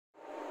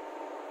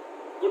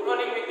Good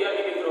morning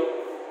विद्यार्थी मित्रों,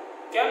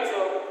 केम छो?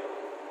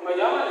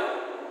 मजामां ने?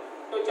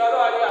 तो चालो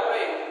आज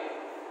આપણે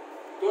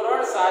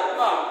ધોરણ 7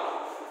 માં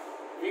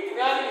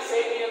વિજ્ઞાન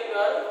વિષયની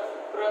અંદર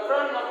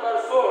પ્રકરણ નંબર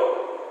 16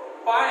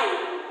 પાણી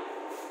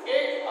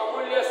એક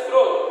અમૂલ્ય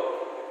સ્ત્રોત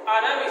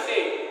આના વિશે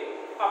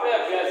આપણે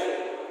અભ્યાસ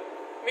કરીએ।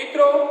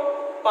 મિત્રો,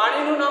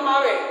 પાણીનું નામ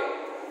આવે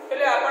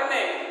એટલે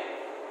આપણને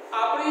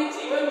આપણી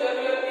જીવન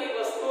જરૂરિયાતની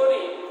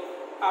વસ્તુઓની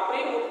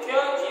આપણી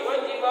મુખ્ય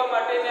જીવન જીવવા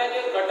માટેના જે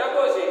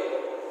ઘટકો છે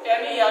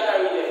એની યાદ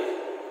આવી જાય છે।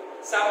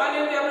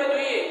 સામાન્ય રીતે આપણે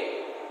જોઈએ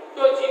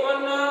તો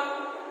જીવનના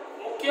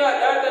મુખ્ય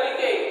આધાર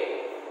તરીકે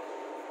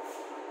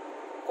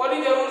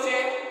કોની જરૂર છે?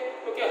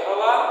 તો કે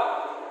હવા,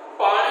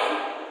 પાણી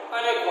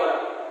અને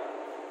ખોરાક।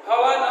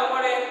 હવા ન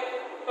મળે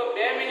તો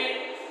 2 મિનિટ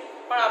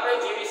પણ આપણે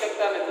જીવી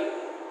શકતા નથી,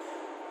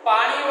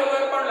 પાણી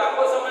વગર પણ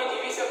લાંબો સમય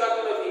જીવી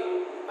શકાતું નથી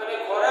અને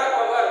ખોરાક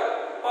વગર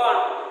પણ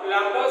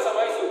લાંબો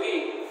સમય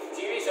સુધી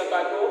જીવી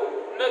શકાતું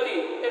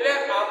નથી। એટલે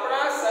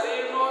આપણા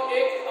શરીરનો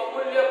એક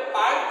અમૂલ્ય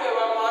પાર્ટ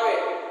કહેવામાં આવે,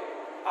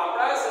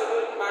 આપણા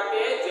શરીર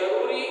માટે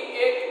જરૂરી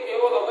એક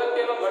એવો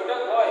અગત્યનો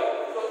ઘટક હોય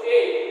તો એ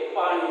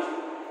પાણી છે।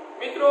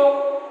 મિત્રો,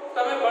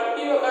 તમે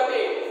ભણતી વખતે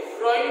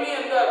ડ્રોઈંગની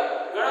અંદર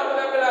ઘણા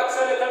બધા પેલા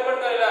અક્ષર લેખન પણ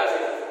કરેલા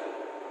છે।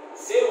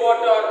 Save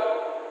water,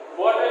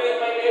 water is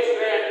my best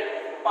friend,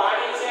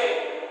 પાણી છે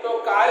તો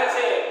કાલ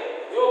છે,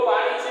 જો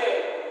પાણી છે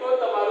તો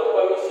તમારું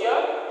ભવિષ્ય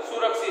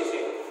સુરક્ષિત છે।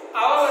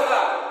 આવા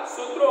બધા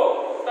સૂત્રો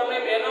તમને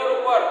બેનર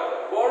ઉપર,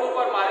 બોર્ડ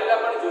ઉપર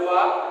મારેલા પણ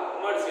જોવા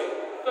મળશે।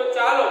 તો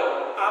ચાલો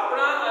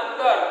આપણા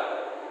અંદર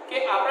કે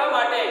આપણા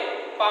માટે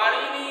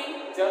પાણીની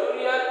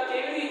જરૂરિયાત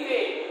કેવી રીતે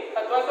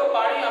અથવા તો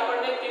પાણી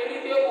આપણને કેવી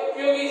રીતે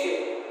ઉપયોગી છે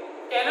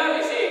એના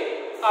વિશે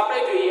આપણે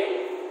જોઈએ।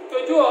 તો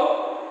જુઓ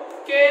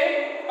કે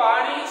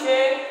પાણી છે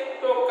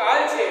તો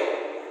કાલ છે,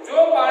 જો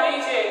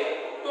પાણી છે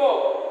તો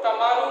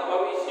તમારું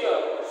ભવિષ્ય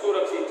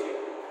સુરક્ષિત છે।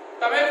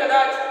 તમે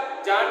કદાચ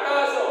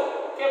જાણતા હશો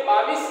કે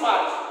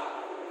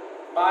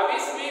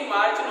 22મી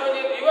માર્ચનો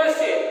જે દિવસ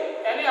છે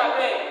એને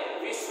આપણે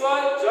વિશ્વ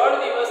જળ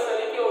દિવસ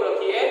તરીકે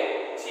ઓળખીએ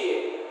છીએ।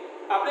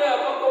 આપણે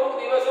અમુક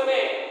દિવસોને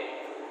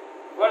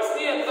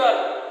વર્ષની અંદર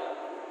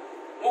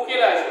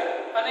મૂકેલા છે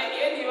અને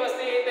એ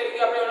દિવસને એ તરીકે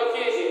આપણે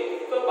ઓળખીએ છીએ।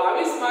 તો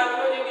 22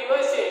 માર્ચનો જે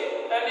દિવસ છે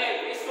એને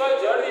વિશ્વ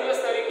જળ દિવસ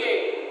તરીકે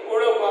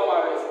ઓળખવામાં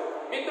આવે છે।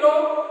 મિત્રો,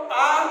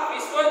 આ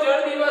વિશ્વ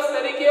જળ દિવસ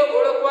તરીકે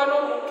ઓળખવાનો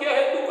મુખ્ય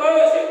હેતુ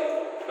કયો છે?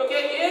 તો કે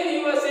એ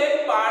દિવસે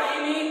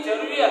પાણીની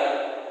જરૂરિયાત,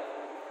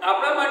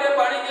 આપણા માટે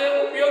પાણી જે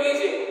ઉપયોગી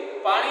છે,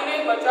 પાણીને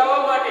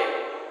બચાવવા માટે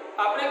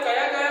આપણે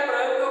કયા કયા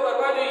પ્રયત્નો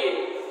કરવા જોઈએ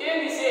એ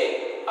વિશે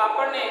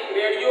આપણને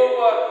રેડિયો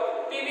પર,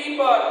 ટીવી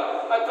પર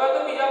અથવા તો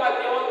બીજા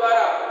માધ્યમો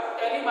દ્વારા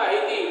એની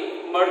માહિતી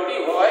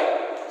મળતી હોય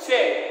છે।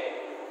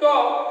 તો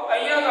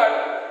અહીંયા આગળ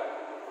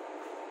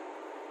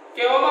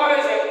કહેવામાં આવે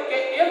છે કે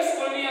એક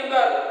સ્કૂલની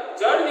અંદર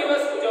જળ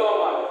દિવસ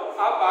ઉજવવામાં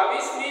આવે। આ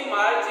 22મી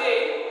માર્ચે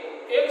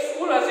એક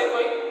સ્કૂલ હશે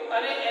કોઈ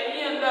અને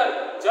એની અંદર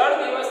જળ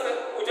દિવસ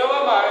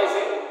ઉજવવામાં આવે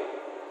છે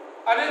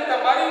અને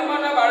તમારી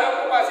ઉંમરના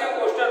બાળકો પાસે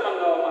પોસ્ટર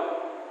મંગાવવામાં આવે।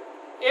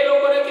 એ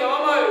લોકોને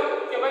કહેવામાં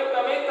આવ્યું કે ભાઈ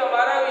તમે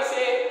તમારા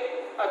વિશે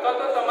અથવા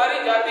તો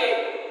તમારી જાતે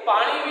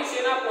પાણી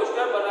વિશેના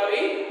પોસ્ટર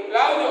બનાવી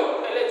લાવજો।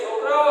 એટલે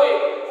છોકરાઓએ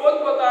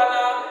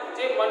પોતપોતાના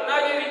જે મનના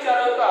જે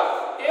વિચારો હતા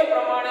એ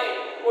પ્રમાણે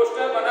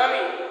પોસ્ટર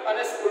બનાવી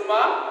અને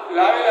સ્કૂલમાં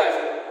લાવેલા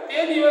છે।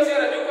 તે દિવસે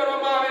રજૂ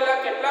કરવામાં આવેલા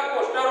કેટલાક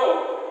પોસ્ટરો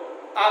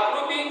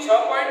આકૃતિ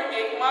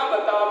 6.1 માં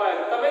બતાવવામાં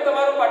આવ્યા। તમે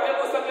તમારું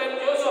પાઠ્યપુસ્તક લઈને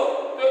જોશો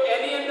તો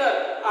એની અંદર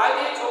આ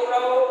જે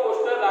છોકરાઓ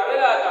પોસ્ટર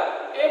લાવેલા હતા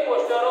એ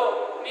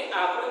પોસ્ટરોની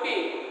આકૃતિ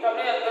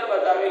તમને અંદર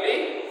બતાવેલી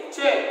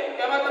છે।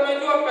 એમાં તમે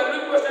જુઓ,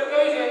 પહેલું પોસ્ટર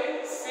કયું છે?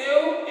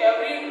 સેવ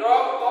એવરી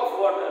ડ્રોપ ઓફ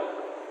વોટર।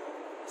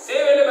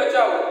 સેવ એટલે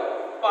બચાવો,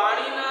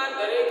 પાણીના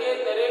દરેકે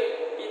દરેક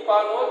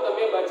ટીપાનો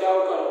તમે બચાવ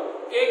કરો,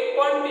 એક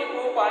પણ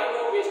ટીપું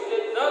પાણીનું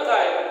વેસ્ટેજ ન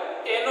થાય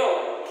એનો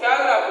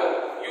ખ્યાલ રાખો।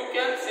 You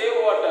can save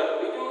water.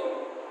 બીજું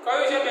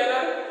કયું છે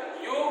banner?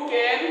 You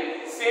can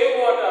save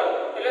water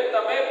એટલે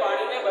તમે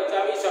પાણીને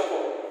બચાવી શકો।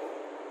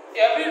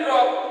 એવરી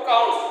ડ્રોપ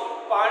કાઉન્ટ્સ,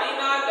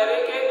 પાણીના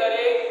દરેકે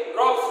દરેક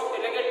ડ્રોપ્સ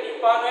એટલે કે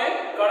ટીપાને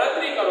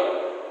ગણતરી કરો।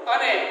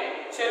 અને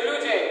છેલ્લું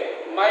છે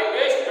માય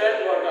બેસ્ટ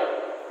ફ્રેન્ડ વોટર,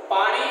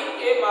 પાણી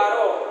એ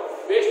મારો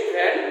બેસ્ટ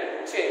ફ્રેન્ડ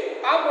છે।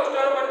 આ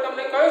પોસ્ટર પર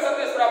તમને કયો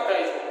સંદેશ પ્રાપ્ત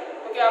થાય છે?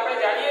 તો કે આપણે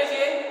જાણીએ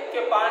છીએ કે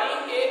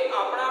પાણી એ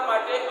આપણા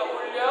માટે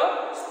અમૂલ્ય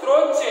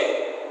સ્ત્રોત છે,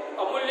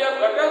 અમૂલ્ય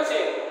ઘટક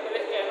છે,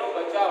 એટલે એનો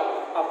બચાવ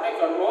આપણે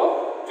કરવો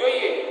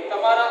જોઈએ।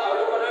 તમારા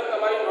અવલોકનો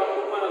તમારી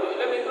નોટબુકમાં નોંધો।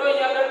 એટલે મિત્રો,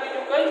 અહીંયા આગળ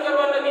બીજું કંઈ જ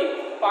કરવાનું નથી,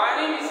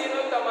 પાણી વિશેનો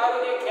તમારો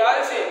જે ખ્યાલ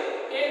છે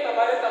એ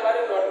તમારે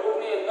તમારી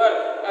નોટબુકની અંદર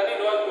આની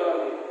નોંધ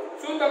કરવાની।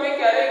 શું તમે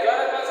ક્યારેય ઘર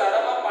અથવા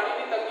શાળામાં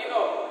પાણીની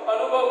તંગીનો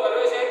અનુભવ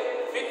કર્યો છે?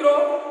 મિત્રો,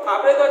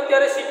 આપણે તો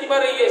અત્યારે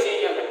સિટીમાં રહીએ છીએ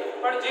અહીંયા,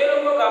 પણ જે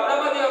લોકો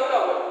ગામડામાંથી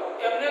આવતા હોય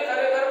એમને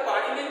ખરેખર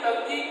પાણીની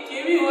તંગી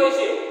કેવી હોય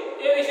છે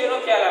એ વિશેનો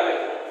ખ્યાલ આવે।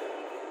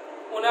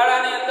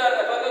 ઉનાળાની અંદર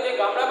અથવા તો જે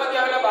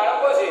ગામડામાંથી આવેલા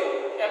બાળકો છે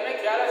એમને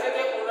ખ્યાલ હશે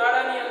કે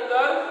ઉનાળાની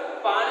અંદર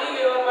પાણી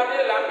લેવા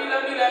માટે લાંબી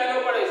લાંબી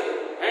લાઈનો પડે છે,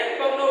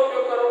 હેન્ડપંપનો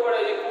ઉપયોગ કરવો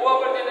પડે છે, કૂવા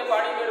પર જઈને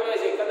પાણી મેળવે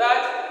છે,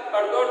 કદાચ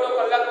અડધો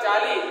કલાક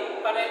ચાલી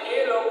અને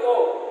એ લોકો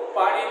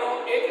પાણીનો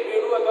એક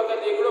બેડું અથવા કે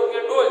દેગડો કે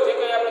ડોલ જે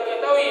કંઈ આપણે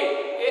કહેતા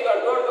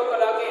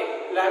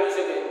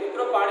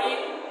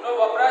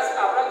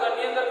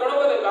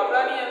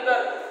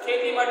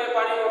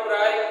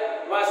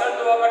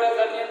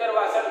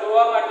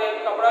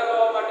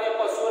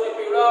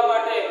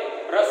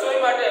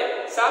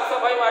સાફ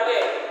સફાઈ માટે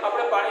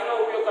આપણે પાણીનો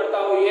ઉપયોગ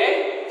કરતા હોઈએ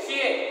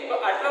છીએ. તો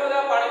આટલા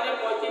બધા પાણીને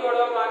પહોંચી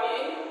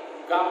વળવાની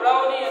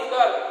ગામડાઓની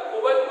અંદર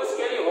ખૂબ જ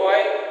મુશ્કેલી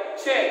હોય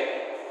છે.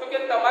 તો કે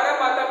તમારા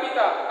માતા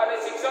પિતા અને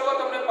શિક્ષકો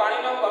તમને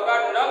પાણીનો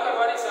બગાડ ન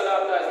કરવાની સલાહ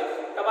આપતા છે.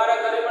 તમારા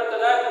ઘરે પણ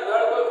કદાચ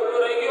નળ કોઈ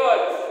ખુલ્લું રહી ગયું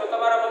હોય તો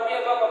તમારા મમ્મી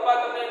અથવા પપ્પા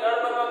તમને નળ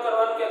બંધ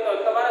કરવાનું કહેતા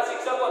હોય. તમારા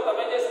શિક્ષકો,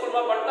 તમે જે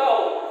સ્કૂલમાં ભણતા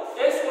હો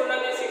એ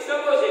સ્કૂલના જે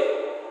શિક્ષકો છે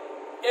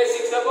એ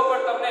શિક્ષકો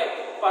પણ તમને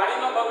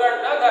પાણીનો બગાડ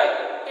ન થાય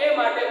એ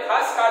માટે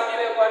ખાસ કાળજી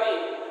લેવાની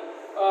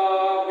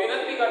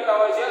વિનંતી કરતા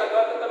હોય છે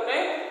અથવા તો તમને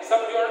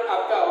સમજણ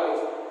આપતા હોય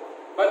છે.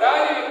 બધા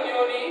જ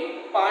વ્યક્તિઓની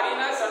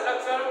પાણીના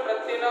સંરક્ષણ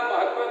પ્રત્યેના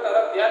મહત્વ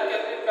તરફ ધ્યાન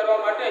કેન્દ્રિત કરવા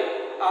માટે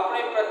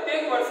આપણે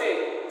પ્રત્યેક વર્ષે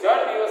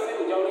જળ દિવસની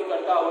ઉજવણી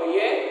કરતા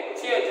હોઈએ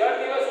છીએ. જળ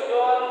દિવસ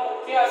ઉજવવાનો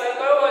મુખ્ય આશય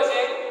કયો હોય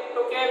છે?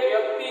 તો કે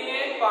વ્યક્તિને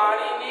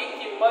પાણીની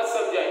કિંમત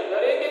સમજાય.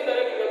 દરેકે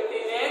દરેક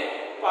વ્યક્તિને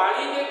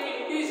પાણી જે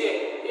કિંમતી છે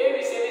એ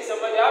વિશેની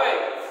સમજ આવે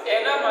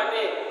એના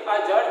માટે આ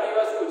જળ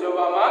દિવસ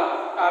ઉજવવામાં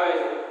આવે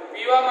છે.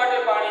 પીવા માટે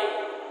પાણી,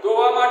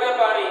 ધોવા માટે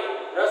પાણી,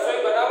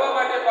 રસોઈ બનાવવા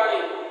માટે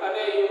પાણી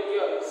અને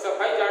યોગ્ય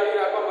સફાઈ જાળવી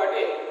રાખવા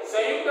માટે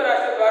સંયુક્ત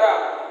રાષ્ટ્ર દ્વારા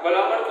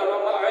ભલામણ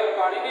કરવામાં આવેલ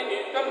પાણીની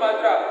ન્યૂનતમ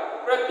માત્રા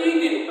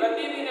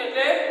પ્રતિદિન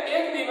એટલે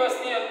એક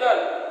દિવસની અંદર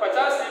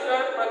 50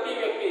 લીટર પ્રતિ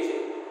વ્યક્તિ છે.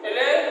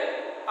 એટલે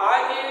આ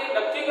જે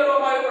નક્કી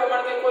કરવામાં આવ્યું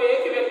પ્રમાણે કે કોઈ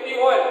એક વ્યક્તિ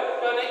હોય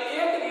તો એને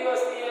એક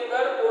દિવસની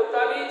અંદર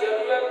પોતાની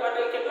જરૂરિયાત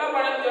માટે કેટલા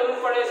પાણીની જરૂર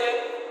પડે છે?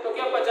 તો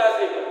કે 50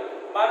 લીટર.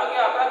 માનો કે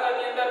આપણા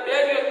ઘરની અંદર બે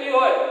વ્યક્તિ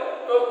હોય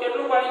તો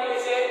કેટલું પાણી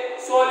જોઈશે?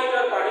 100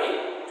 લીટર પાણી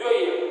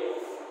જોઈએ.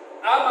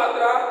 આ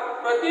માત્રા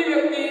પ્રતિ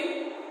વ્યક્તિ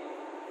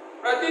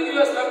પ્રતિ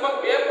દિવસ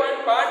લગભગ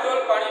 2.5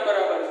 ડોલ પાણી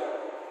બરાબર છે.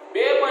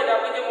 2 પોઈન્ટ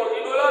આપણે જે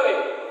મોટી ડોલ આવે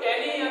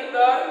એની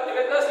અંદર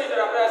એટલે 10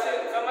 લીટર આપણે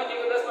સમજીએ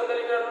કે 10-15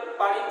 લીટર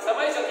પાણી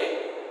સમાઈ શકે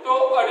તો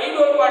 2.5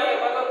 ડોલ પાણી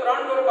અથવા તો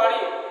 3 ડોલ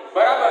પાણી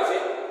બરાબર છે.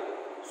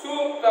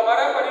 શું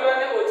તમારા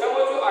પરિવારને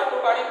ઓછામાં ઓછું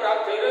આટલું પાણી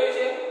પ્રાપ્ત થઈ રહ્યું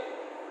છે?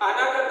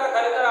 આના કરતા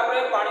ખરેખર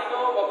આપણે પાણીનો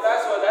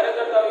વપરાશ વધારે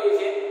કરતા હોઈએ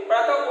છીએ.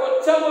 પરંતુ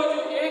ઓછામાં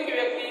ઓછું એક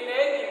વ્યક્તિને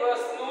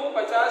દિવસનું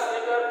 50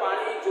 લીટર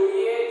પાણી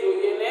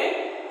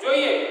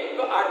જોઈએ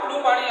તો આટલું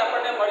પાણી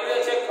આપણને મળી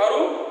રહે છે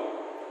ખરું?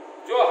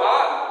 જો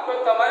હા તો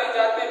તમારી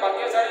જાતને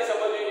ભાગ્યશાળી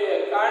સમજવી જોઈએ.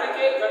 કારણ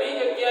કે ઘણી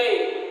જગ્યાએ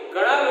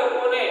ઘણા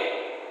લોકોને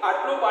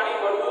આટલું પાણી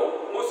મળવું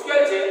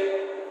મુશ્કેલ છે.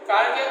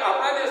 કારણ કે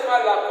આપણા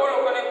દેશમાં લાખો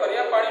લોકોને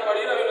પર્યાપ્ત પાણી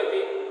મળી રહ્યું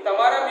નથી.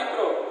 તમારા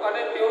મિત્રો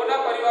અને તેઓના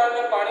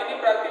પરિવારોને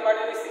પાણીની પ્રાપ્તિ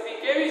માટેની સ્થિતિ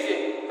કેવી છે?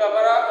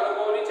 તમારા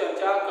અનુભવોની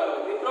ચર્ચા કરો.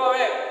 મિત્રો,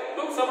 હવે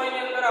ટૂંક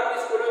સમયની અંદર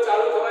આપણી સ્કૂલો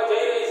ચાલુ થવા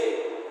જઈ રહી છે.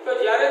 તો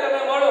જ્યારે તમે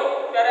મળો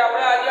ત્યારે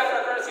આપણે આજે આ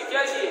પ્રકરણ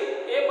શીખ્યા છીએ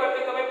એ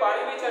પરથી તમે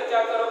પાણીની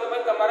ચર્ચા કરો કે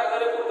ભાઈ તમારા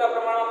ઘરે પૂરતા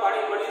પ્રમાણમાં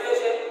પાણી મળી રહે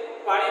છે,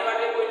 પાણી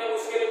માટે કોઈને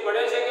મુશ્કેલી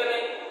પડે છે કે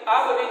નહીં. આ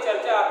બધી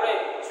ચર્ચા આપણે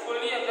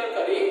સ્કૂલની અંદર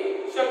કરી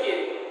શકીએ.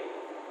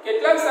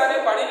 કેટલાક સ્થાને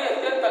પાણીની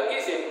અત્યંત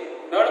તંગી છે.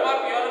 નળમાં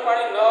પીવાનું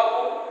પાણી ન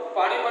આપવું,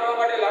 પાણી ભરવા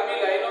માટે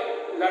લાંબી લાઈનો,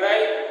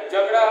 લડાઈ,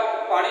 ઝઘડા,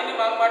 પાણીની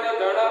માંગ માટે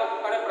ધરણા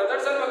અને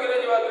પ્રદર્શન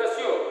વગેરે જેવા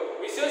દ્રશ્યો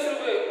વિશેષ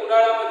રૂપે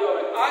ઉનાળામાં જોવા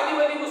મળે. આ જે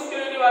બધી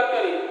મુશ્કેલીઓની વાત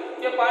કરી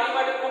કે પાણી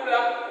માટે ખૂબ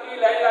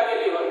લાંબી લાઈન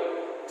લાગેલી હોય,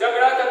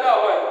 ઝઘડા થતા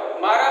હોય,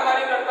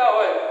 મારામારી કરતા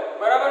હોય,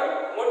 બરાબર,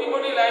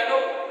 મોટી લાઈનો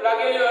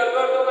લાગેલી હોય,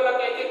 અડધો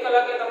કલાકે, એક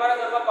કલાકે તમારા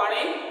ઘરમાં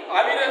પાણી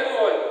આવી રહેતું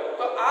હોય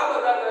તો આ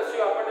બધા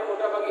દ્રશ્યો આપણને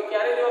મોટાભાગે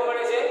ક્યારે જોવા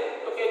મળે છે?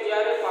 તો કે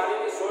જ્યારે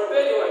પાણીની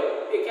શોર્ટેજ હોય.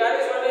 એ ક્યારે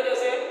શોર્ટેજ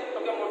હશે? તો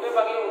કે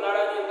મોટેભાગે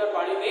ઉનાળાની અંદર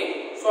પાણીની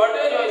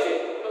શોર્ટેજ હોય છે.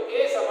 તો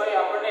એ સમયે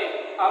આપણને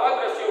આવા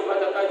દ્રશ્યો ઉભા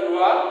થતા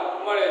જોવા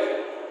મળે છે.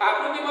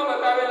 આકૃતિમાં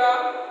બતાવેલા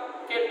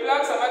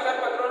કેટલાક સમાચાર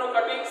પત્રોનું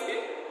કટિંગ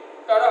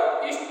તરફ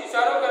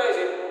ઇશારો કરે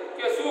છે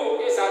કે શું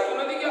એ સાચું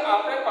નથી કે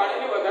આપણે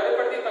પાણીની વધારે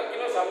પડતી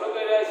તંગીનો સામનો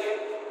કરી રહ્યા છીએ?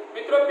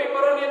 મિત્રો,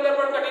 પેપરોની અંદર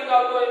પણ કટિંગ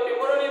આવતું હોય,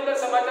 પેપરોની અંદર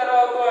સમાચારો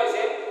આવતો હોય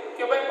છે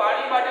કે ભાઈ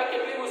પાણી માટે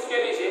કેટલી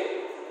મુશ્કેલી છે.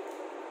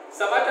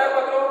 સમાચાર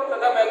પત્રો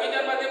તથા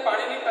મેગેઝિનમાંથી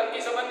પાણીની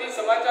તંગી સંબંધિત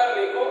સમાચાર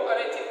લેખો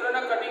અને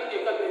ચિત્રના કટિંગ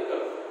એકત્રિત કરો.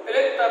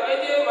 એટલે તમે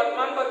જે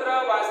વર્તમાનપત્ર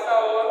વાંચતા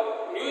હોય,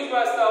 ન્યૂઝ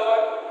વાંચતા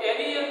હોય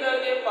એની અંદર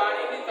જે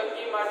પાણીની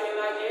તંગી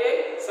માટેના જે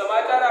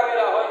સમાચાર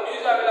આવેલા હોય,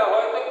 ન્યૂઝ આવેલા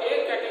હોય તો એ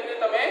કટિંગને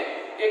તમે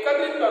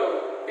એકત્રિત કરો,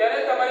 તેને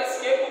તમારી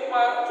સ્કેપ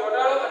બુકમાં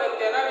ચોંટાડો અને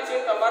તેના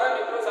વિશે તમારા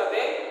મિત્રો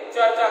સાથે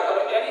ચર્ચા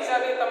કરો. એની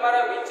સાથે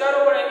તમારા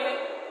વિચારો પણ એની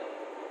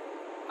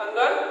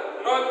અંદર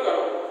નોંધ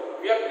કરો.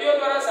 વ્યક્તિઓ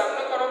દ્વારા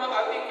સામનો કરવામાં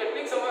આવતી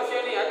કેટલીક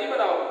સમસ્યાઓની યાદી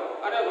બનાવો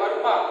અને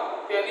વર્ગમાં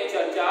તેની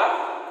ચર્ચા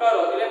કરો.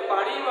 એટલે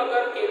પાણી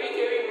વગર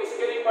કેવી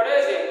મુશ્કેલી પડે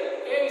છે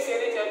એ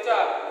વિશેની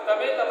ચર્ચા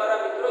તમે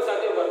તમારા મિત્રો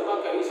સાથે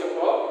વર્ગમાં કરી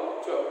શકો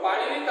છો.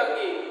 પાણીની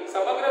તંગી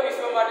સમગ્ર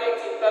વિશ્વ માટે એક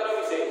ચિંતાનો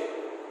વિષય છે.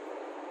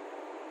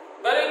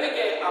 દરેક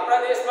જગ્યાએ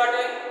આપણા દેશ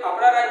માટે,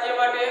 આપણા રાજ્ય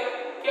માટે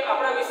કે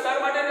આપણા વિસ્તાર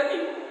માટે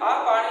નથી. આ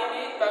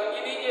પાણીની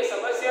તંગીની જે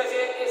સમસ્યા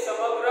છે એ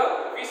સમગ્ર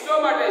વિશ્વ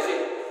માટે છે.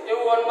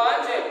 એવું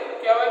અનુમાન છે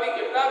કે આગામી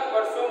કેટલાક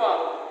વર્ષોમાં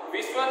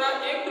વિશ્વના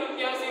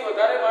 1/3થી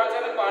વધારે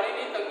માણસોને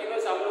પાણીની તંગીનો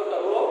સામનો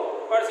કરવો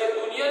પડશે.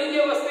 દુનિયાની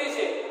જે વસ્તી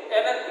છે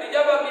એના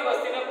 3 ભાગની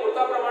વસ્તીને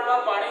પૂરતા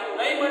પ્રમાણમાં પાણી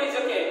નહીં મળી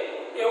શકે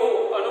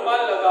એવું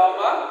અનુમાન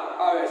લગાવવામાં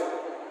આવે છે.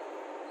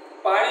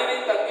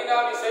 પાણીની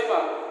તંગીના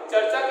વિષયમાં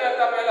ચર્ચા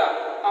કરતા પહેલા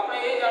આપણે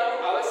એ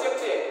જાણવું આવશ્યક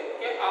છે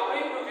કે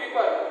આપણી પૃથ્વી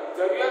પર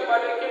જરૂરિયાત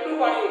માટે કેટલું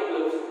પાણી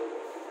ઉપલબ્ધ છે.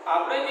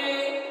 આપણે જે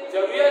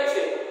જરૂરિયાત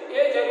છે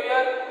એ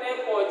જરૂરિયાતને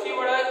પહોંચી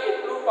વળાય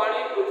એટલું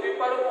પાણી પૃથ્વી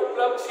પર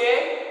ઉપલબ્ધ છે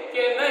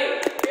કે નહીં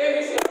એ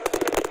વિશે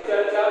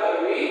ચર્ચા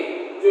કરવી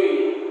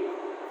જોઈએ.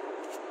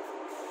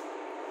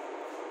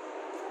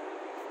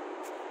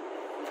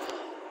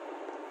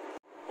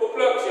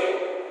 ઉપલબ્ધ છે.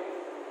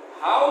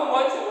 How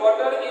much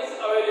water is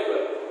available,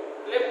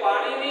 એટલે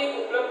પાણીની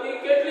ઉપલબ્ધિ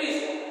કેટલી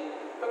છે?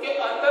 તો કે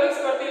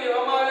અંતરિક્ષ પરથી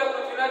લેવામાં આવેલા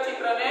પૃથ્વીના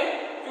ચિત્રને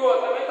જુઓ.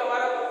 તમે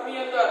તમારા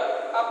બુકની અંદર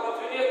આ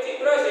પૃથ્વીનું એક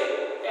ચિત્ર છે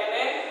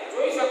એને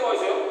જોઈ શકો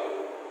છો.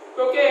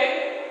 તો કે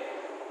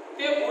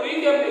તે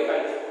ભૂરી કેમ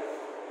દેખાય છે?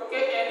 તો કે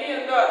એની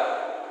અંદર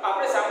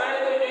આપણે સામાન્ય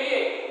રીતે જોઈએ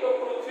તો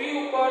પૃથ્વી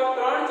ઉપર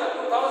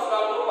 3/4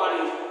 ભાગનું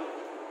પાણી છે.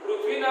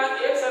 પૃથ્વીના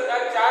એક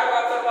સરખા 4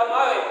 ભાગ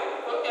કરવામાં આવે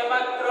તો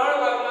એમાં 3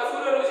 ભાગમાં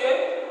શું રહેલું છે?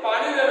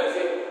 પાણી રહેલું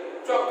છે.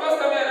 ચોક્કસ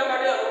તમે એના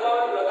માટે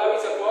અનુમાન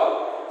લગાવી શકો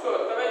છો.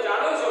 તમે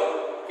જાણો છો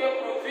કે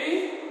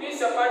પૃથ્વીની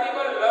સપાટી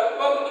પર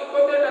લગભગ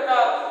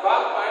 71%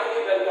 ભાગ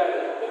પાણીથી ઢંકાયેલો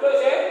છે. કેટલો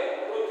છે?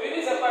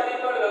 પૃથ્વીની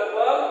સપાટી પર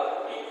લગભગ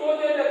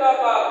 71%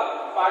 ભાગ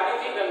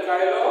પાણીથી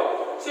ઢંકાયેલો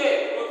છે.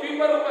 પૃથ્વી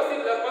પર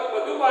ઉપસ્થિત લગભગ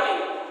બધું પાણી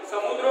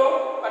સમુદ્રો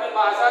અને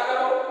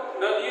મહાસાગરો,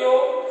 નદીઓ,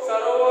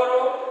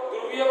 સરોવરો,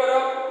 ધ્રુવીય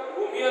બરફ,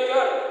 ભૂમિય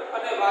જળ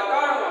અને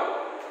વાતાવરણમાં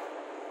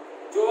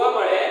જોવા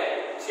મળે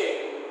છે.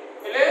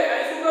 એટલે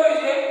અહીં શું કહ્યું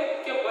છે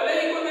કે ભલે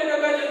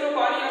 71% જેટલું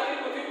પાણી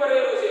આપણી પૃથ્વી પર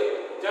રહેલું છે,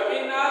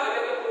 જમીનના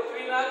એટલે કે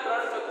પૃથ્વીના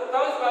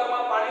 3/4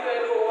 ભાગમાં પાણી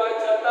રહેલું હોવા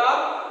છતાં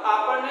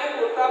આપણને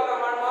પૂરતા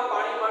પ્રમાણમાં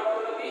પાણી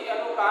મળતું નથી.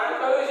 એનું કારણ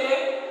કયું છે?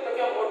 તો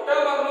કે મોટા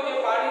ભાગનું જે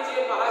પાણી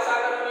છે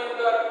મહાસાગરોની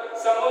અંદર,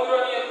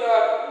 સમુદ્રોની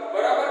અંદર,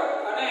 બરાબર,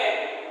 અને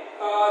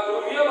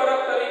ધ્રુવીય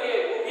બરફ તરીકે,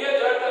 ભૂમિય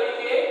જળ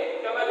તરીકે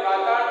તેમજ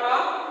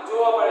વાતાવરણમાં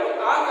જોવા મળે છે.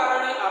 આ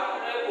કારણે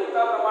આપણને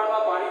પૂરતા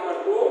પ્રમાણમાં પાણી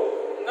મળતું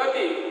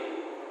નથી.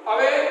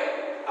 હવે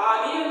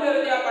આની અંદર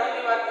જે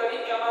પાણીની વાત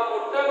કરી એમાં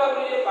મોટા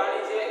ભાગનું જે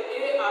પાણી છે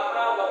એ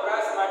આપણા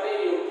વપરાશ માટે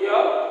યોગ્ય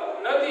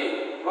નથી.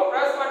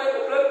 વપરાશ માટે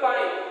ઉપલબ્ધ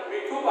પાણી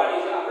મીઠું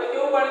પાણી છે. આપણે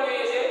કેવું પાણી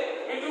જોઈએ છે?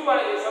 મીઠું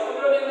પાણી છે.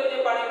 સમુદ્રની અંદર જે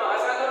પાણી,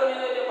 મહાસાગરોની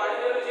અંદર જે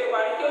પાણી રહેલું છે એ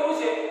પાણી કેવું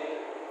છે?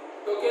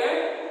 તો કે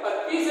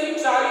અતિશય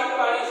ક્ષારયુક્ત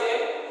પાણી છે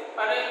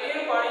અને એ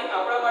પાણી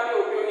આપણા માટે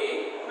ઉપયોગી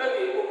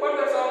નથી. ઉપર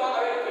દર્શાવવામાં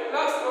આવેલા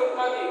કેટલાક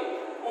સ્ત્રોતમાંથી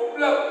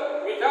ઉપલબ્ધ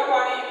મીઠા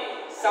પાણીની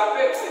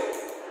સાપેક્ષે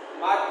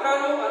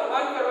માત્રાનું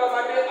અનુમાન કરવા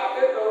માટે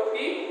આપણે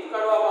પ્રવૃત્તિ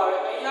કરવામાં આવે.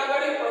 અહીંયા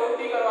આગળ એક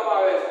પ્રવૃત્તિ કરવામાં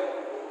આવે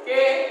છે કે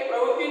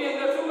પ્રવૃત્તિની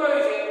અંદર શું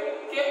કહ્યું છે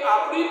કે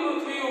આપણી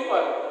પૃથ્વી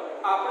ઉપર,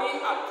 આપણી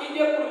આખી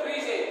જે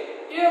પૃથ્વી છે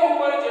એ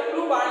ઉપર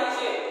જેટલું પાણી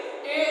છે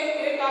એ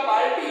એક આ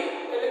બાલટી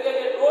એટલે કે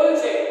જે ડોલ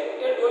છે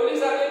એ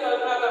ડોલની સાથે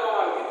કલ્પના કરવામાં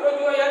આવે. મિત્રો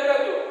જો યાદ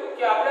રાખજો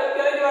કે આપણે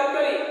અત્યારે જે વાત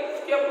કરી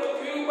કે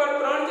પૃથ્વી ઉપર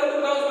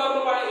 3/4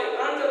 ભાગનું પાણી છે.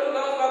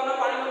 3/4 ભાગના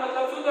પાણીનો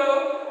મતલબ શું થયો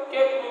કે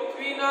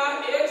પૃથ્વીના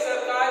એક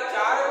સરખા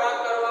 4 ભાગ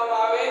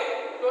કરવામાં આવે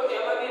તો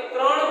એમાંથી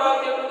 3 ભાગ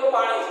જેટલું તો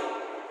પાણી છે.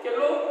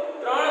 કેટલું?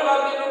 3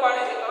 ભાગ જેટલું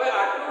પાણી છે. હવે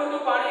આટલું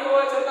બધું પાણી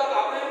હોવા છતાં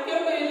આપણે એમ કેમ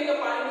કહીએ છીએ કે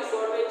પાણીની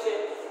શોર્ટેજ છે,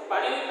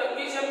 પાણીની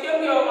તંગી છે, કેમ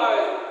કહેવામાં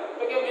આવે છે?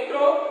 તો કે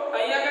મિત્રો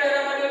અહીંયા આગળ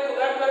એના માટે એક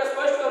ઉદાહરણ દ્વારા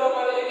સ્પષ્ટ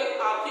કરવામાં આવે છે કે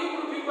આખી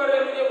પૃથ્વી પર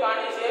રહેલું જે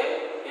પાણી છે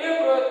એ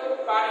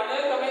પાણીને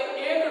તમે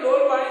એક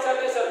ડોલ પાણી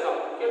સાથે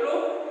સરખાવો.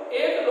 કેટલું?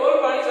 એક ડોલ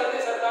પાણી સાથે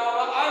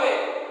સરખાવવામાં આવે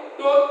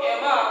તો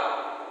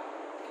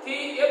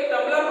એમાંથી એક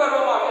ટમ્બલર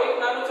ભરવામાં આવે, એક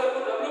નાનું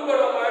સરખું ડબલું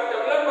ભરવામાં આવે,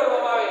 ટમ્બલર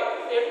ભરવામાં આવે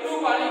એટલું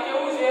પાણી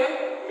કેવું છે?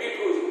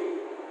 મીઠું છે.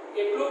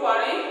 એટલું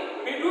પાણી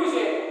મીઠું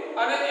છે.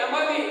 અને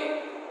એમાંથી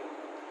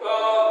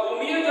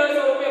ભૂમિય જળ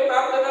સ્વરૂપે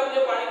પ્રાપ્ત થતા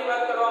જે પાણીની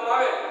વાત કરવામાં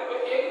આવે તો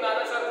એક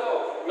નાનો સરખો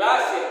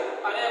ગ્લાસ છે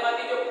અને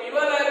એમાંથી જો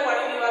પીવાલાયક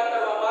પાણીની વાત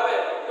કરવામાં આવે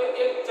તો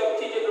એક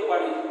ચમચી જેટલું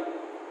પાણી છે.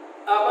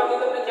 આ પરથી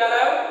તમને ખ્યાલ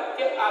આવ્યો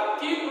કે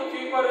આખી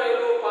પૃથ્વી પર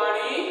રહેલું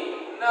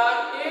પાણીના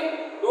એક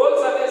ડોલ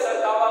સાથે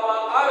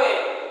સરખાવવામાં આવે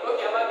તો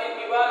એમાંથી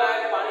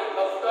પીવાલાયક પાણી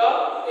ફક્ત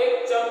એક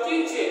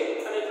ચમચી છે.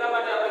 અને એટલા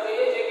માટે આપણે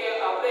કહીએ છીએ કે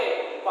આપણે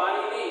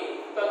પાણીની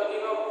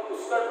તંગીનો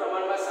પુષ્કળ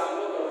પ્રમાણમાં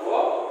સામનો કરવો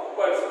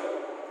પડશે.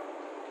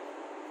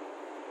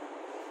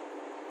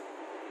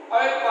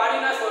 હવે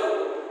પાણીના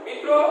સ્વરૂપો.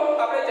 મિત્રો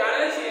આપણે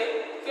જાણીએ છીએ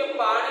કે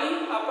પાણી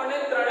આપણને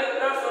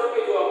 3 સ્વરૂપે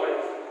જોવા મળે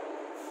છે.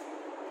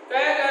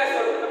 કયા કયા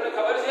સ્વરૂપ તમને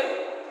ખબર છે?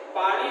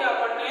 પાણી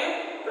આપણને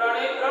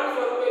 3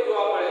 સ્વરૂપે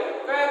જોવા મળે છે.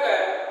 કયા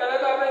કયા? પહેલા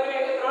તો આપણે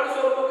જોઈએ કે 3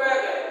 સ્વરૂપો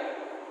કયા કયા?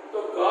 તો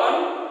ઘન,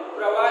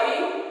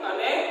 પ્રવાહી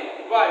અને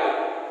વાયુ.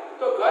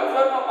 તો ઘન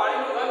સ્વરૂપમાં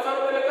પાણીનું ઘન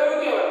સ્વરૂપ એટલે કયું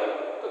કહેવાય?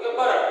 તો કે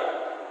બરફ.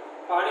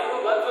 પાણીનું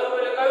ઘન સ્વરૂપ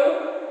એટલે કયું?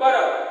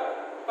 બરફ.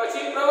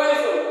 પછી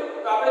પ્રવાહી સ્વરૂપ.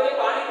 તો આપણે જે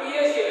પાણી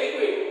પીએ છીએ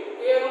લિક્વિડ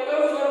એ એનું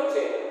કયું સ્વરૂપ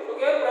છે? તો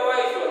કે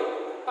પ્રવાહી સ્વરૂપ.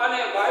 અને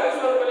વાયુ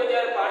સ્વરૂપ એટલે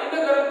જ્યારે પાણીને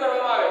ગરમ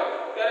કરવામાં આવે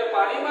ત્યારે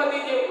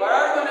પાણીમાંથી જે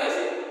વરાળ બને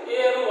છે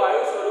એ એનું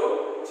વાયુ સ્વરૂપ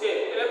છે.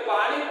 એટલે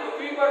પાણી,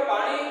 પૃથ્વી પર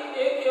પાણી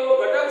એક એવો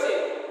ઘટક છે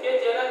કે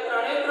જેના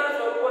 3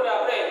 સ્વરૂપોને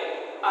આપણે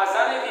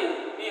આસાનીથી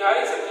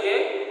નિહાળી શકીએ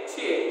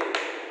છીએ.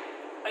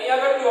 અહીંયા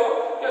આગળ જો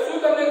કે શું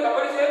તમને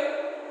ખબર છે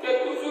કે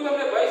શું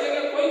તમને ભય છે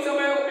કે કોઈ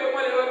સમયે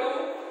પેપર લેવાતું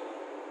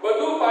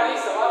બધું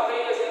પાણી સમાપ્ત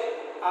થઈ જશે?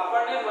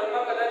 આપણને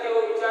મનમાં કદાચ એવો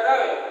વિચાર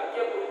આવે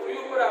કે પૃથ્વી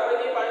ઉપર આપણે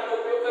જે પાણીનો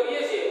ઉપયોગ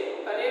કરીએ છીએ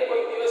અને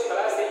કોઈ દિવસ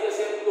ખલાસ થઈ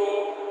જશે તો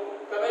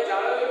તમે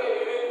જાણો છો કે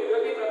વિવિધ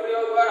કુદરતી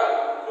પ્રક્રિયાઓ દ્વારા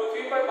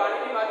પૃથ્વી પર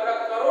પાણીની માત્રા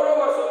કરોડો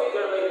વર્ષોથી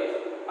જળવાઈ રહી છે.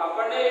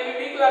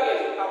 લાગે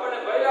છે, આપણને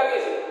ભય લાગે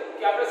છે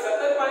કે આપણે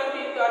સતત પાણી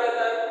પીતા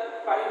રહેતા,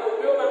 પાણીનો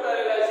ઉપયોગ કરતા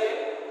રહેલા છીએ,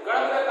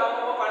 ઘણા બધા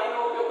કામોમાં પાણીનો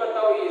ઉપયોગ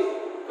કરતા હોઈએ છીએ,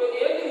 તો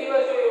એક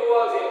દિવસ જો એવો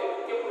આવશે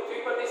કે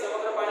પૃથ્વી પરથી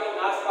સમગ્ર પાણી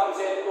નાશ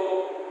પામશે તો.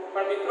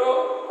 પણ મિત્રો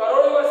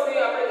કરોડો વર્ષથી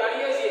આપણે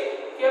જાણીએ છીએ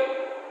કે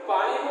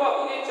પાણીનું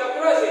આખું જે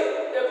ચક્ર છે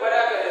એ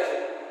ફર્યા કરે છે,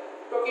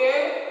 તો કે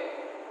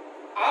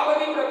આ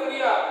બધી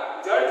પ્રક્રિયા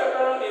જળ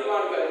ચક્રનું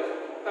નિર્માણ કરે છે.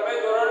 તમે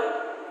ધોરણ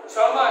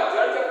 6 માં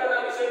જળ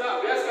ચક્રના વિષયમાં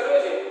અભ્યાસ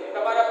કર્યો છે,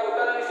 તમારા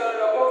પોતાના વિષયમાં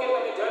લખો કે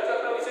તમે જળ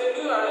ચક્ર વિશે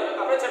શું જાણો છો.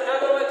 આપણે છઠ્ઠા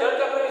ધોરણમાં જળ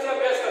ચક્ર વિશે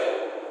અભ્યાસ કર્યો,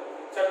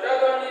 છઠ્ઠા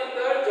ધોરણની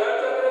અંદર જળ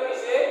ચક્ર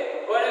વિશે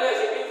ભણેલા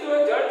છે. મિત્રો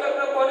જળ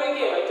ચક્ર કોને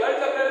કહેવાય, જળ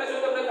ચક્રને શું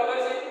તમને ખબર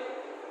છે?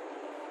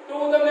 તો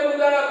હું તમને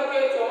ઉદાહરણ આપું કે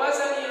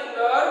ચોમાસાની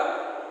અંદર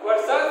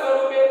વરસાદ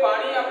સ્વરૂપે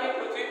પાણી આપણી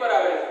પૃથ્વી પર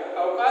આવે છે.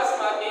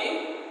 અવકાશમાંથી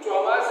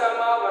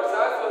ચોમાસામાં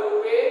વરસાદ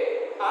સ્વરૂપે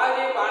આ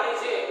જે પાણી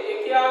છે એ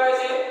ક્યાં આવે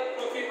છે?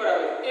 પૃથ્વી પર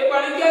આવે છે. એ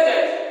પાણી ક્યાં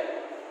જાય છે?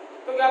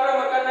 તો કે આપણા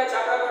મકાનના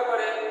છાપરા પર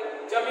પડે,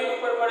 જમીન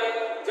ઉપર પડે,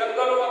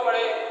 જંગલોમાં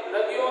પડે,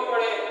 નદીઓમાં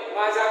પડે,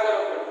 મહાસાગરો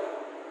પડે.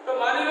 તો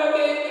માની લો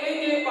કે એ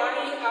જે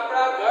પાણી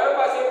આપણા ઘર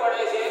પાસે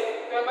પડે છે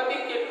તો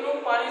એમાંથી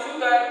કેટલું પાણી શું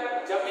થાય?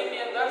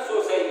 જમીનની અંદર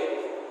શોષાઈ જાય.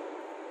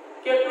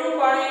 કેટલું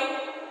પાણી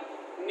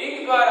નીક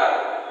દ્વારા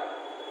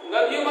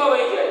નદીઓમાં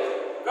વહી જાય છે,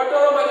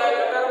 ગટરોમાં જાય,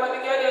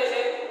 ગટરમાંથી ક્યાં જાય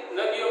છે?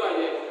 નદીઓમાં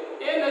જાય.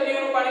 એ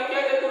નદીઓનું પાણી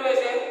ક્યાં જતું રહે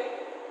છે?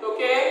 તો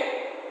કે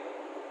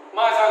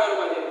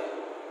મહાસાગરમાં જાય.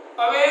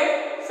 હવે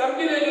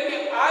સમજી લેજો કે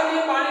આ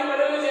જે પાણી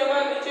પડેલું છે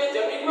એમાં નીચે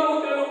જમીનમાં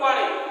ઉતરેલું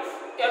પાણી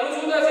એનું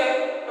શું થશે?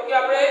 તો કે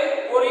આપણે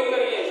બોરિંગ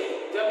કરીએ છીએ,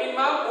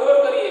 જમીનમાં બોર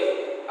કરીએ છીએ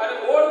અને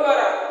બોર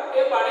દ્વારા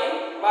એ પાણી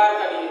બહાર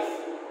કાઢીએ છીએ.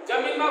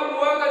 જમીનમાં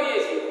કૂવા કરીએ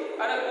છીએ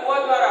અને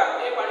કૂવા દ્વારા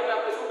એ પાણીને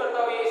આપણે શું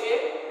કરતા હોઈએ છીએ?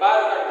 બહાર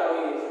કાઢતા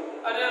હોઈએ છીએ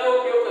અને એનો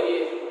ઉપયોગ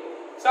કરીએ છીએ.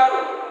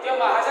 સારું, જે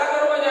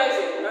મહાસાગરોમાં જાય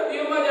છે,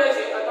 નદીઓમાં જાય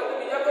છે અથવા તો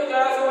બીજા કોઈ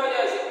જળાશયોમાં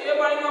જાય છે એ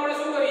પાણીનો આપણે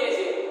શું કરીએ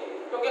છીએ?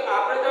 તો કે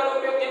આપણે તેનો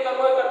ઉપયોગ જે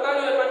કરવો એ કરતા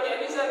જ હોય, પણ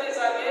એની સાથે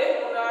સાથે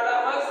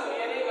ઉનાળામાં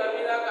સૂર્યની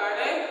ગરમીના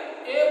કારણે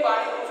એ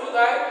પાણીનું શું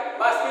થાય?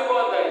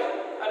 બાષ્પીભવન થાય છે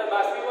અને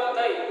બાષ્પીભવન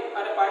થઈ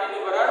અને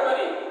પાણીની વરાળ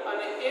બની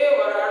અને એ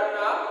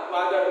વરાળના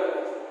વાદળ બને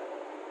છે.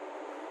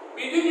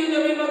 બીજું જે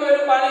જમીનમાં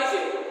ગયેલું પાણી છે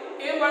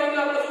એ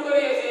પાણીને આપણે શું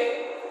કરીએ છીએ?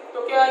 તો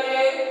કે આ જે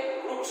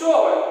વૃક્ષો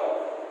હોય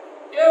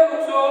એ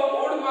વૃક્ષો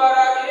મૂળ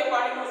દ્વારા એ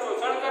પાણીનું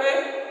શોષણ કરે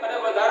અને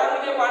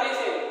વધારાનું જે પાણી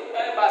છે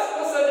એને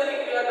બાષ્પોત્સર્જનની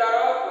ક્રિયા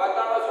દ્વારા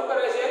વાતાવરણમાં શું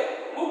કરે છે?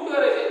 મુક્ત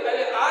કરે છે.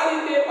 એટલે આ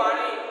રીતે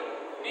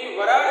પાણીની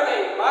વરાળ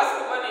થઈ બાષ્પ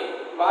બની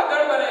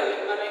વાદળ બને છે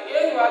અને એ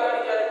જ વાદળ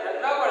જ્યારે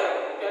ઠંડા પડે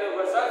ત્યારે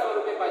વરસાદ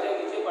સ્વરૂપે પાછા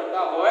નીચે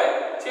પડતા હોય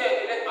છે.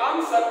 એટલે આમ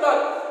સતત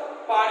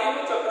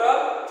પાણીનું ચક્ર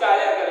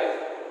ચાલ્યા કરે છે.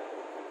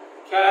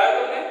 ખ્યાલ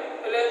આવ્યો તમને?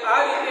 એટલે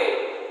આ રીતે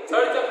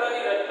જળ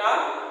ચક્રની રચના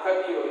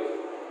થતી હોય છે.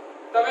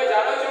 તમે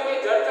જાણો છો કે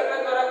જળ ચક્ર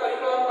દ્વારા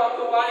પરિવહન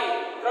પામતું પાણી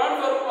ત્રણ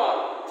સ્વરૂપમાં,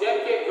 જેમ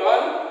કે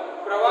ઘન,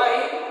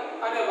 પ્રવાહી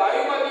અને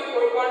વાયુમાંથી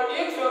કોઈ પણ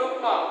એક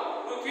સ્વરૂપમાં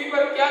પૃથ્વી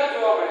પર ક્યાં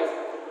જોવા મળે છે?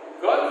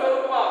 ઘન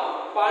સ્વરૂપમાં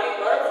પાણી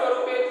બરફ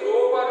સ્વરૂપે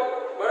ધ્રુવો પર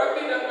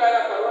બરફથી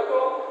ઢંકાયેલા પર્વતો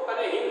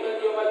અને હિમ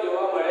નદીઓમાં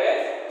જોવા મળે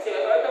છે.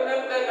 હવે તમને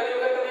એમ થાય, ઘણી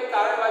વખત તમે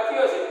કારણ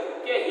વાંચ્યું હશે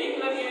કે હિમ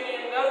નદીઓની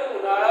અંદર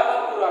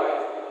ઉનાળામાં પૂર આવે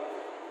છે.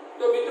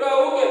 તો મિત્રો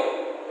આવું કેમ?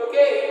 તો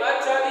કે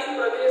હિમાચ્છાદિત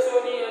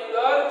પ્રદેશોની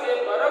અંદર જે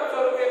બરફ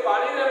સ્વરૂપે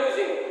પાણી રહેલું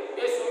છે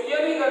એ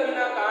સૂર્યની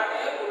ગરમીના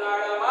કારણે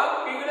ઉનાળામાં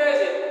પીગળે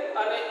છે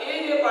અને એ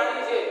જે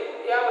પાણી છે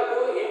એ આ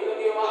બધું હિમ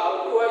નદીઓમાં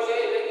આવતું હોય છે.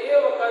 એટલે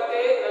એ વખતે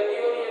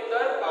નદીઓની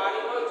અંદર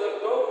પાણીનો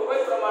જથ્થો ખૂબ જ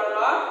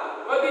પ્રમાણમાં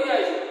વધી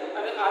જાય છે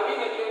અને આવી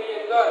નદીઓની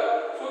અંદર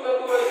શું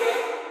થતું હોય છે?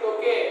 તો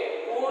કે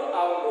પૂર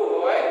આવતું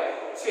હોય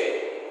છે.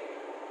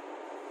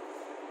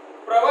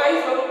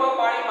 પ્રવાહી સ્વરૂપમાં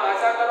પાણી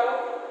મહાસાગરો,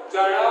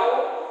 ઝરણાઓ,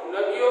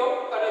 નદીઓ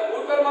અને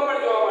ભૂતલમાં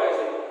પણ જોવા મળે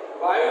છે.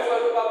 વાયુ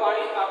સ્વરૂપમાં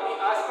પાણી આપણી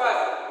આસપાસ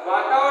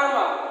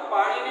વાતાવરણમાં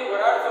પાણીની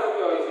વરાળ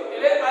સ્વરૂપે હોય છે.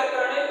 એટલે આ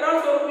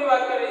ત્રણ સ્વરૂપની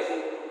વાત કરી છે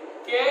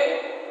કે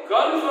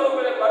ઘન સ્વરૂપે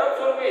એટલે બરફ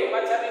સ્વરૂપે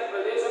હિમાચ્છાદિત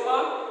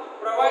પ્રદેશોમાં,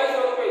 પ્રવાહી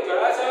સ્વરૂપે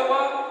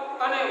જળાશયોમાં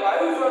અને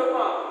વાયુ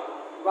સ્વરૂપમાં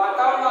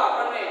વાતાવરણમાં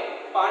આપણને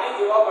પાણી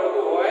જોવા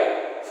મળતું હોય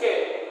છે.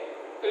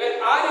 એટલે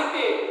આ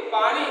રીતે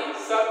પાણી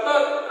સતત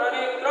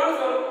ત્રણ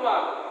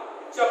સ્વરૂપમાં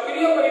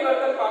ચક્રીય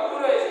પરિવર્તન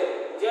પામતું રહે છે,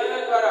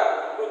 જેના દ્વારા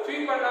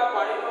પૃથ્વી પરના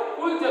પાણીનો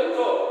કુલ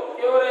જથ્થો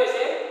કેવો રહે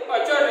છે?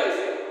 અચળ રહે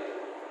છે.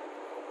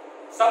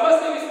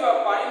 સમસ્ત વિશ્વ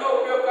પાણીનો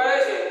ઉપયોગ કરે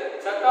છે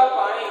છતાં